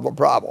hell of a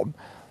problem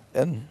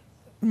in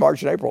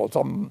March and April.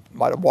 Some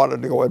might have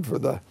wanted to go in for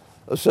the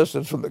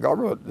assistance from the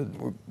government,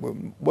 and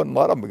we wouldn't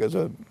let them because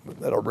they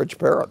had a rich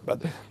parent.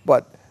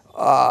 But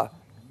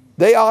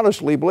they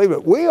honestly believed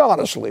it. We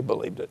honestly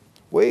believed it.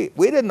 We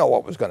didn't know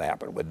what was going to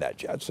happen with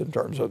NetJets in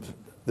terms of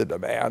the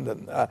demand,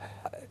 and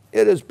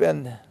it has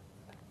been,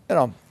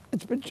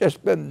 it's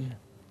just been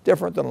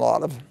different than a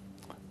lot of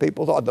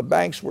people thought. The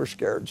banks were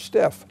scared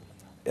stiff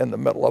in the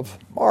middle of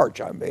March.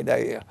 I mean,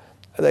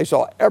 they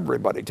saw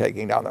everybody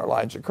taking down their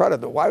lines of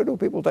credit. Why do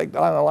people take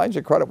down their lines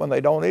of credit when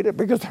they don't need it?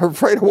 Because they're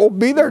afraid it won't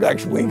be there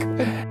next week.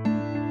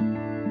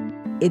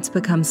 It's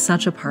become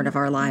such a part of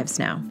our lives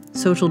now.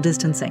 Social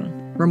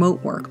distancing,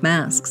 remote work,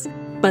 masks.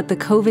 But the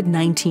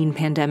COVID-19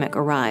 pandemic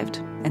arrived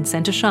and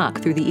sent a shock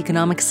through the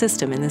economic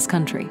system in this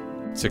country.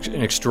 It's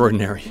an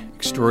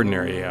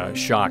extraordinary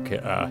shock,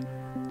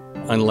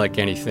 unlike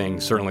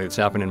anything certainly that's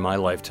happened in my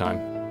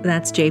lifetime.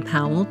 That's Jay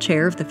Powell,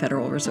 chair of the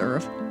Federal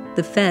Reserve.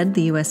 The Fed,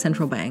 the U.S.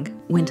 central bank,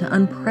 went to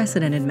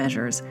unprecedented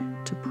measures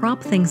to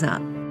prop things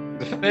up.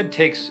 The Fed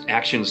takes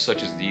actions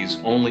such as these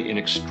only in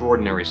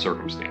extraordinary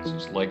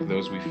circumstances, like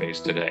those we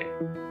face today.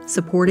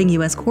 Supporting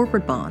U.S.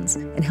 corporate bonds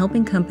and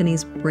helping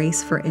companies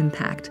brace for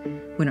impact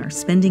when our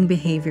spending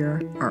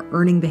behavior, our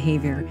earning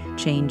behavior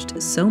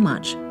changed so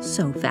much,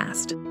 so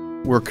fast.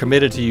 We're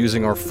committed to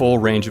using our full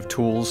range of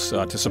tools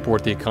to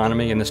support the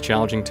economy in this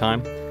challenging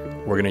time.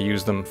 We're going to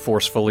use them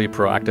forcefully,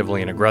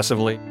 proactively, and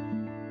aggressively.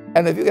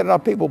 And if you get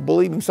enough people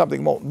believing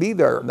something won't be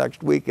there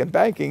next week in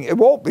banking, it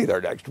won't be there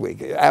next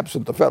week,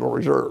 absent the Federal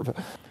Reserve.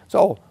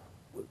 So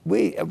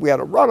we had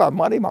a run on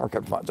money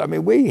market funds. I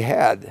mean, we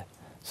had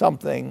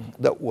something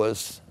that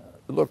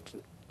looked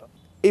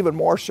even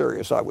more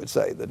serious, I would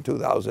say, than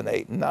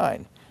 2008 and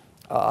 9,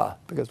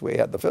 because we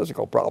had the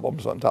physical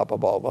problems on top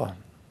of all the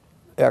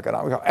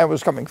economic, and it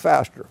was coming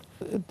faster.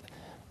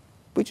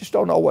 We just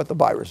don't know what the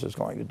virus is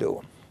going to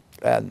do.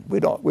 And we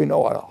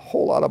know a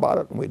whole lot about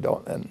it,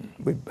 and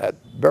we've had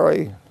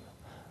very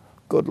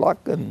good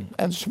luck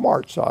and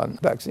smarts on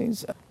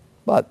vaccines.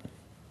 But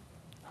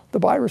the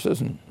virus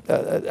isn't,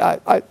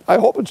 I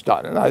hope it's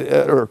done,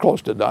 or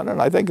close to done,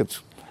 and I think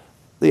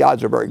the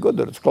odds are very good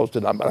that it's close to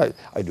done, but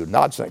I do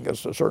not think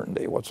it's a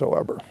certainty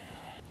whatsoever.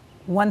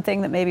 One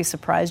thing that maybe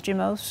surprised you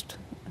most,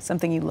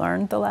 something you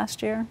learned the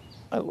last year?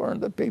 I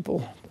learned that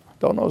people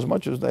don't know as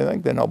much as they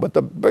think they know, but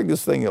the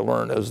biggest thing you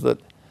learn is that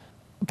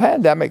the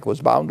pandemic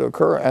was bound to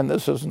occur, and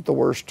this isn't the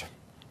worst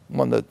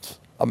one that's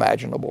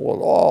imaginable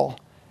at all.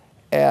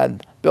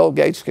 And Bill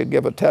Gates could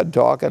give a TED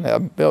Talk and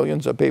have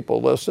millions of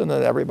people listen,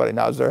 and everybody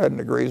nods their head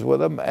and agrees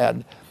with him.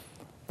 And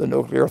the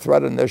Nuclear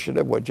Threat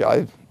Initiative, which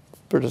I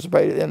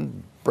participated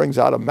in, brings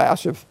out a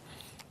massive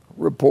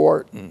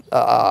report, and,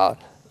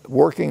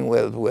 working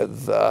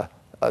with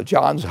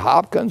Johns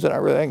Hopkins and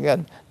everything,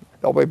 and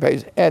nobody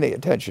pays any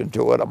attention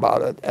to it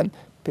about it. And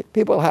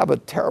people have a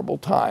terrible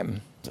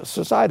time.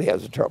 Society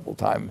has a terrible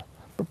time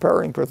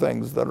preparing for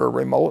things that are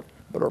remote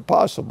but are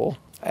possible.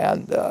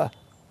 And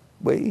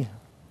we've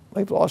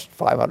lost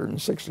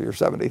 560 or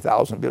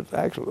 70,000,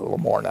 actually a little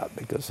more than that,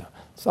 because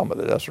some of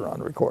the deaths are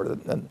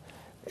unrecorded. And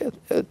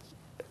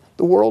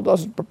the world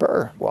doesn't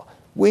prepare. Well,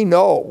 we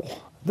know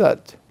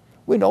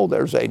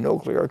there's a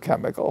nuclear,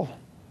 chemical,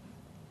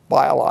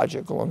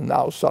 biological, and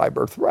now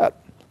cyber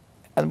threat.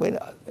 And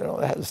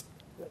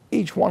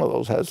each one of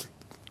those has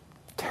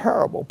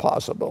terrible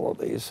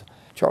possibilities.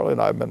 Charlie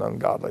and I have been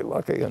ungodly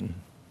lucky in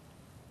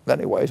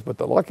many ways, but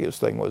the luckiest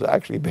thing was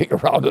actually being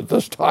around at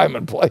this time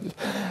and place.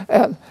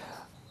 And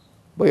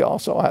we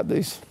also had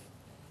these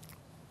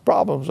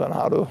problems on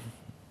how to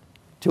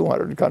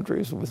 200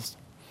 countries with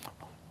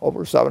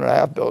over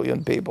 7.5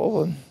 billion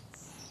people, and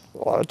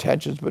a lot of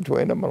tensions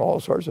between them and all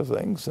sorts of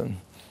things, and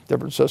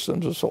different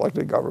systems of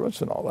selected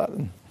governments and all that.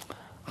 And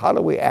how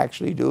do we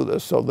actually do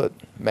this so that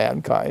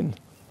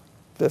mankind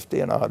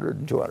 50 and 100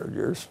 and 200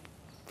 years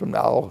from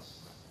now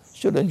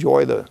should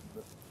enjoy the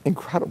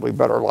incredibly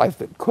better life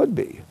that could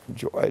be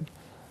enjoyed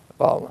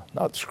while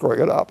not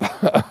screwing it up?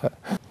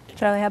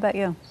 Charlie, how about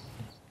you?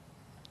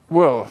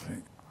 Well,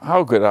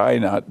 how could I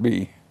not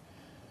be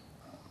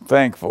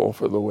thankful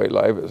for the way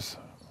life is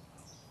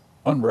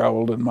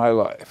unraveled in my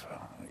life?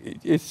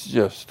 It's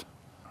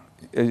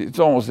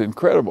almost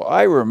incredible.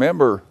 I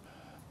remember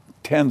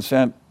 10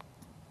 cent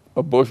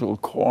a bushel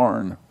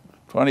corn,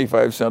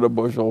 25 cent a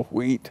bushel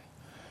wheat.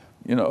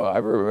 I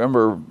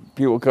remember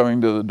people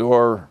coming to the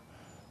door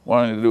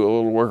wanting to do a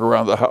little work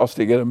around the house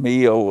to get a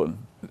meal.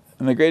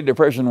 And the Great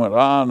Depression went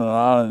on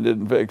and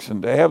didn't fix.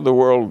 And to have the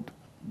world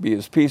be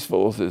as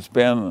peaceful as it's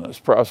been and as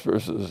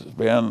prosperous as it's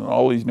been, and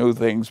all these new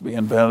things be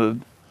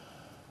invented,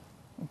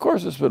 of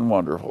course it's been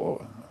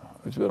wonderful.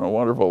 It's been a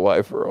wonderful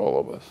life for all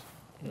of us.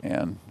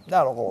 And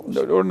not all of us.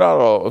 No, not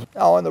all of us.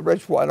 Now, and the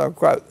rich want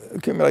to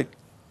accumulate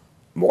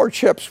more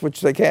chips,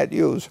 which they can't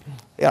use.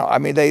 They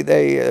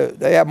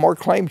have more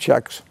claim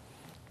checks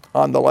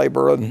on the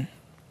labor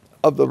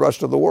of the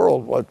rest of the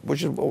world,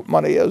 which is what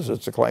money is.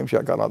 It's a claim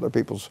check on other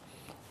people's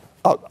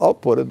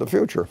output in the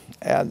future.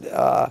 And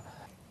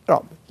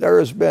there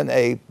has been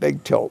a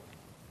big tilt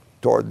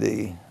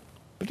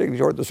particularly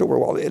toward the super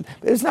wealthy.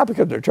 It's not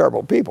because they're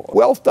terrible people.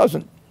 Wealth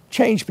doesn't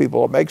change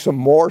people. It makes them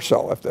more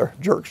so. If they're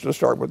jerks to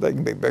start with, they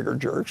can be bigger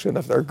jerks. And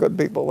if they're good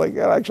people, they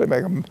can actually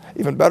make them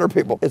even better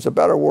people. It's a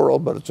better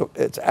world, but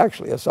it's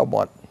actually a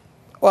somewhat,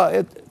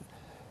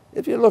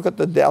 if you look at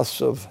the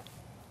deaths of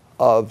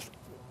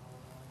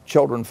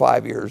children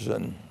 5 years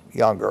and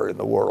younger in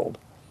the world,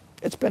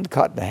 it's been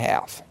cut in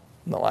half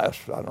in the last,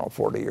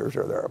 40 years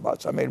or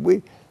thereabouts. I mean,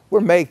 we're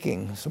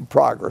making some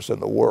progress in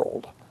the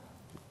world,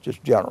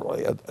 just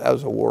generally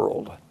as a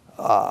world.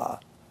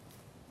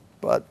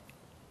 But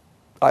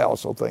I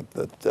also think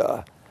that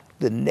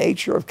the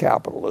nature of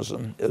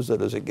capitalism is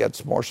that as it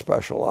gets more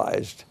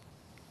specialized,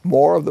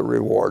 more of the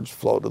rewards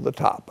flow to the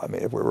top. I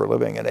mean, if we were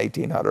living in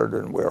 1800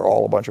 and we were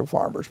all a bunch of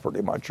farmers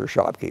pretty much, or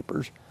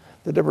shopkeepers,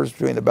 the difference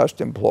between the best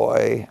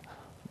employee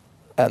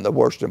and the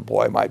worst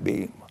employee might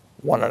be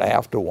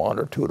 1.5 to 1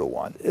 or 2 to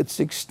 1. It's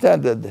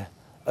extended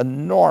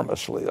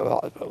enormously.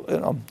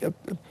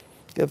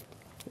 If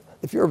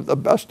you're the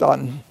best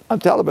on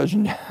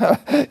television,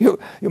 you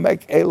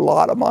make a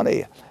lot of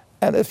money.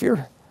 And if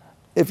you're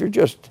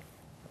just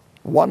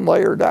one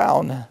layer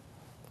down,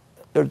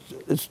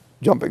 it's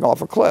jumping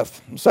off a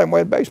cliff. Same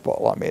way in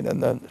baseball. I mean, in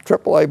the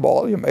AAA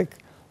ball, you make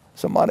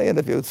some money, and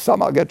if you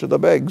somehow get to the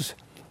bigs,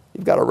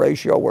 you've got a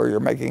ratio where you're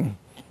making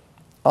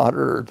 100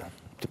 or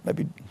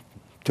maybe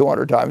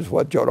 200 times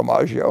what Joe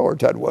DiMaggio or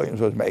Ted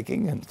Williams was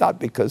making. And it's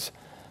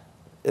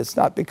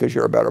not because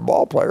you're a better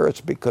ball player.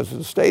 It's because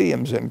the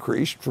stadium's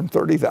increased from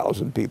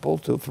 30,000 people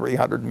to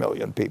 300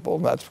 million people.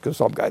 And that's because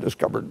some guy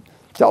discovered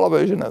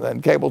television and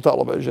then cable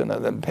television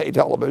and then pay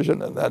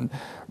television and then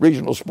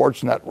regional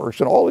sports networks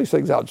and all these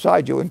things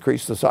outside you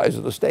increase the size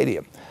of the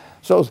stadium.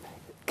 So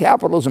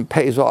capitalism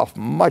pays off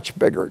much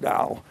bigger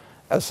now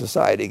as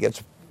society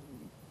gets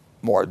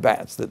more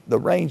advanced. The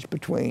range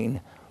between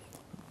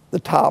the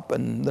top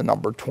and the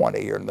number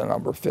 20 or the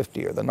number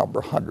 50 or the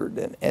number 100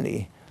 in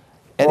any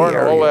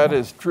area. All that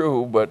is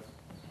true, but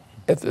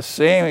at the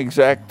same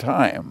exact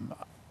time,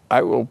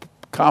 I will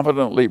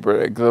confidently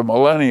predict the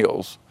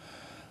millennials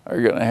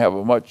are going to have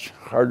a much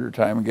harder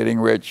time getting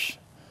rich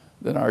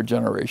than our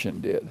generation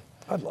did.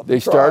 I'd love They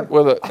to start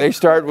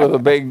try. with a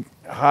big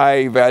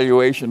high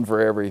valuation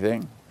for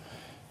everything,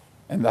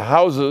 and the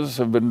houses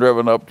have been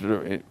driven up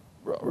to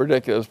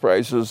ridiculous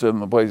prices in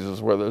the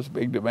places where there's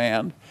big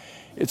demand.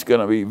 It's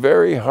going to be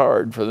very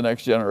hard for the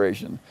next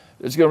generation.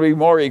 There's going to be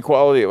more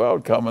equality of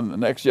outcome in the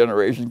next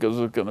generation because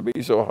it's going to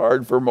be so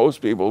hard for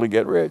most people to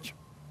get rich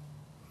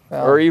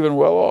or even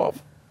well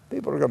off.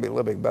 People are going to be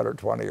living better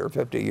 20 or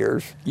 50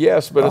 years.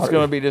 Yes, but it's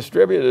going to be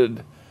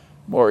distributed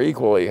more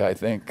equally, I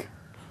think,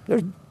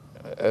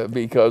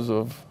 because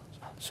of...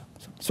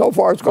 So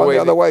far, it's gone the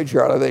other way,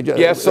 Charlie. They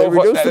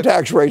reduced the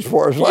tax rates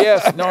for us.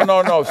 Yes,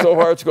 no. So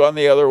far, it's gone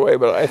the other way.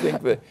 But I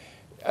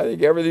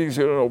think everything's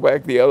going to go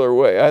back the other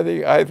way.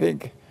 I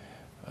think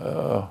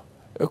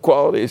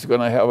equality is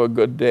going to have a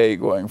good day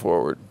going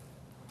forward.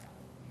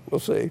 We'll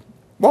see.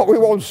 Well, we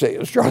won't see.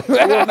 It's Charlie. We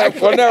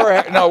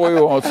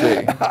won't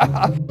see.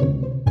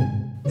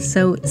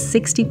 So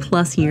 60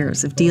 plus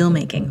years of deal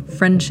making,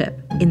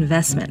 friendship,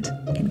 investment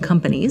in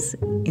companies,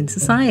 in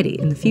society,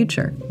 in the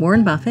future.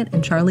 Warren Buffett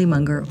and Charlie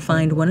Munger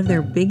find one of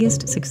their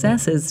biggest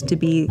successes to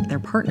be their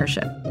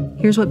partnership.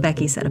 Here's what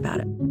Becky said about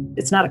it.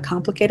 It's not a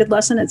complicated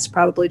lesson. It's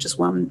probably just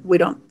one we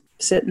don't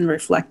sit and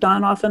reflect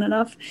on often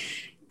enough.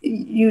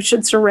 You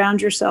should surround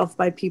yourself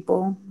by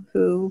people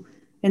who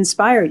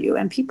inspire you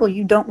and people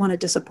you don't want to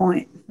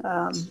disappoint,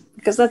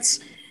 because that's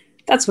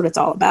what it's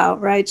all about,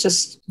 right?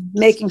 Just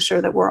making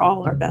sure that we're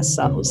all our best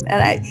selves.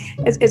 And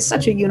it's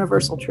such a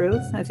universal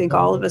truth. I think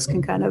all of us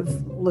can kind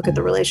of look at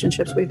the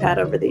relationships we've had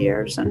over the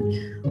years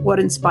and what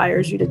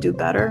inspires you to do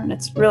better. And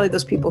it's really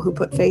those people who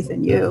put faith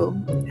in you.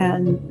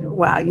 And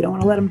wow, you don't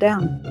want to let them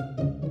down.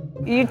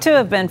 You two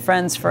have been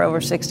friends for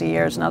over 60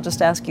 years, and I'll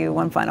just ask you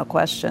one final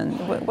question.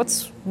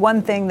 What's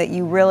one thing that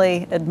you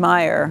really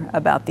admire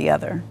about the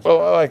other?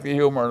 Well, I like the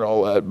humor and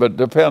all that, but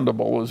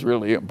dependable is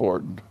really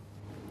important.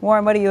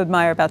 Warren, what do you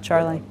admire about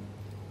Charlie?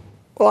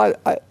 Well,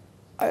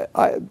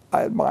 I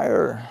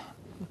admire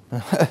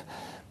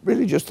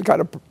really just the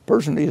kind of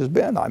person he has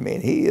been. I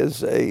mean, he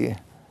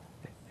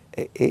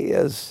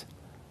has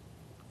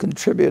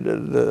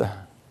contributed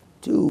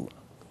to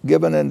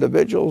given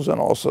individuals and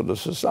also to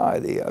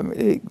society. I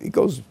mean, he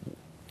goes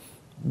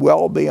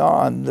well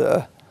beyond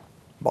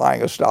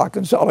buying a stock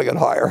and selling it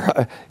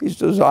higher. He's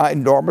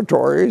designed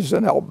dormitories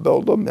and helped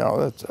build them. You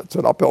know, that's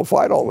an uphill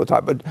fight all the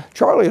time. But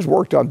Charlie has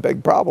worked on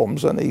big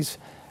problems, and he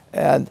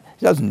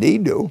doesn't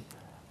need to,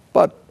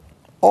 but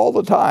all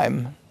the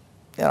time,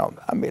 you know,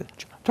 I mean,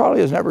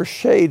 Charlie has never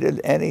shaded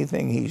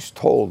anything he's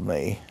told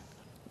me,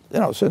 you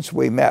know, since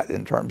we met,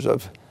 in terms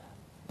of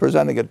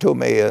presenting it to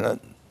me in a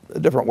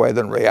different way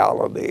than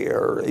reality,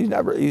 or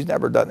he's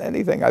never done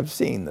anything I've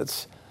seen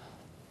that's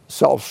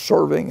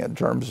self-serving in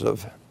terms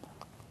of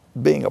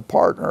being a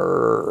partner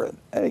or in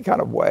any kind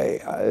of way.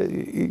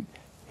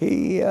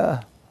 He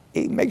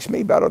makes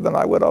me better than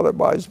I would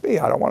otherwise be.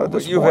 I don't want to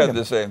disappoint him. You had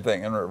the same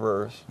thing in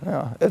reverse.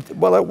 Yeah.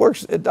 Well, it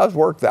works. It does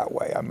work that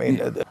way. I mean,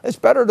 it's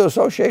better to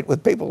associate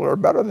with people who are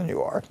better than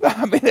you are.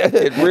 I mean,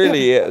 it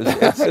really is.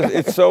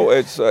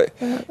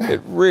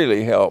 It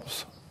really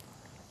helps.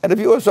 And if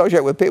you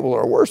associate with people who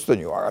are worse than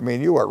you are, I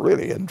mean, you are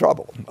really in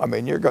trouble. I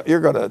mean, you're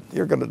gonna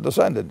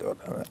descend into it.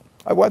 I mean,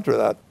 I went through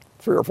that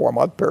 3 or 4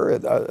 month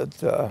period.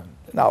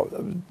 Now,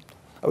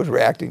 I was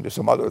reacting to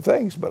some other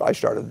things, but I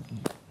started,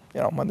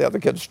 you know, when the other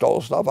kids stole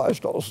stuff, I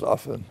stole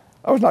stuff, and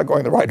I was not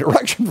going the right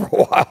direction for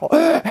a while.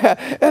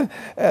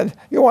 and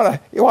you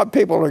want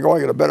people that are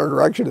going in a better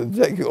direction and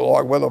take you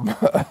along with them.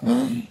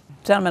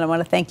 Gentlemen, I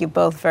want to thank you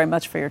both very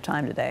much for your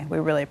time today. We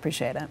really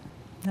appreciate it.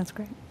 That's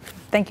great.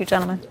 Thank you,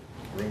 gentlemen.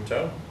 Room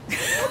tow?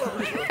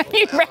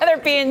 You'd rather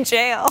be in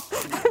jail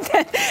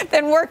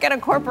than work at a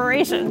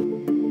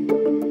corporation.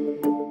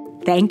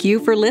 Thank you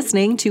for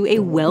listening to A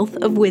Wealth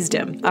of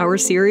Wisdom, our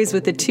series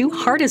with the two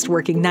hardest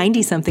working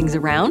 90-somethings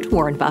around,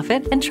 Warren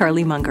Buffett and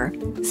Charlie Munger.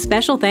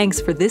 Special thanks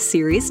for this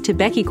series to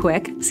Becky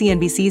Quick,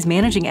 CNBC's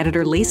managing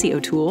editor Lacey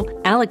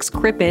O'Toole, Alex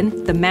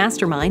Crippen, the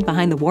mastermind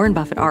behind the Warren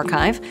Buffett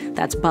Archive,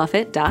 that's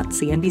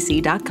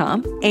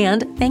buffett.cnbc.com,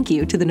 and thank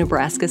you to the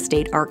Nebraska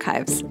State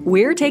Archives.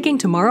 We're taking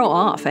tomorrow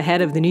off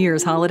ahead of the New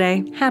Year's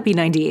holiday. Happy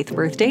 98th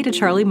birthday to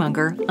Charlie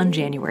Munger on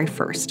January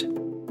 1st.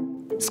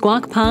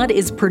 Squawk Pod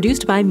is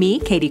produced by me,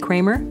 Katie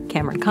Kramer,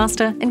 Cameron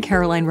Costa, and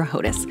Caroline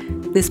Rahotis.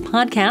 This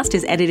podcast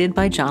is edited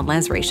by John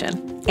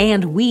Lazration.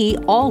 And we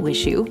all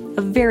wish you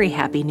a very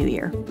happy new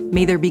year.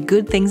 May there be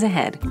good things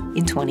ahead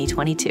in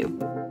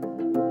 2022.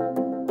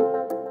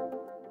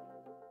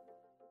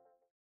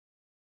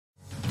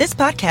 This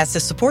podcast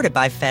is supported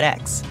by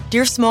FedEx.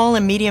 Dear small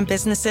and medium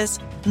businesses,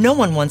 no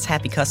one wants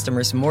happy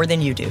customers more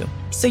than you do.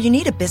 So you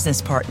need a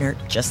business partner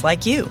just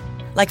like you.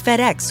 Like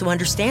FedEx, who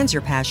understands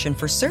your passion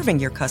for serving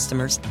your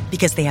customers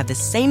because they have the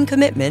same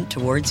commitment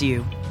towards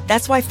you.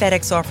 That's why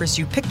FedEx offers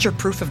you picture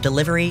proof of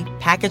delivery,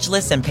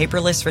 packageless and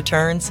paperless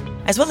returns,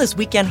 as well as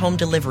weekend home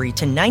delivery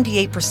to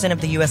 98%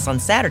 of the U.S. on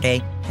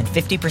Saturday and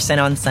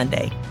 50% on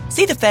Sunday.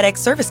 See the FedEx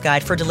service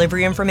guide for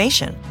delivery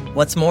information.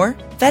 What's more,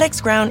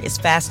 FedEx Ground is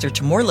faster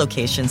to more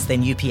locations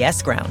than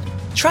UPS Ground.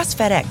 Trust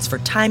FedEx for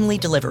timely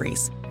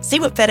deliveries. See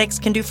what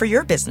FedEx can do for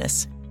your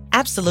business.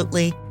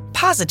 Absolutely,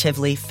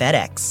 positively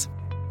FedEx.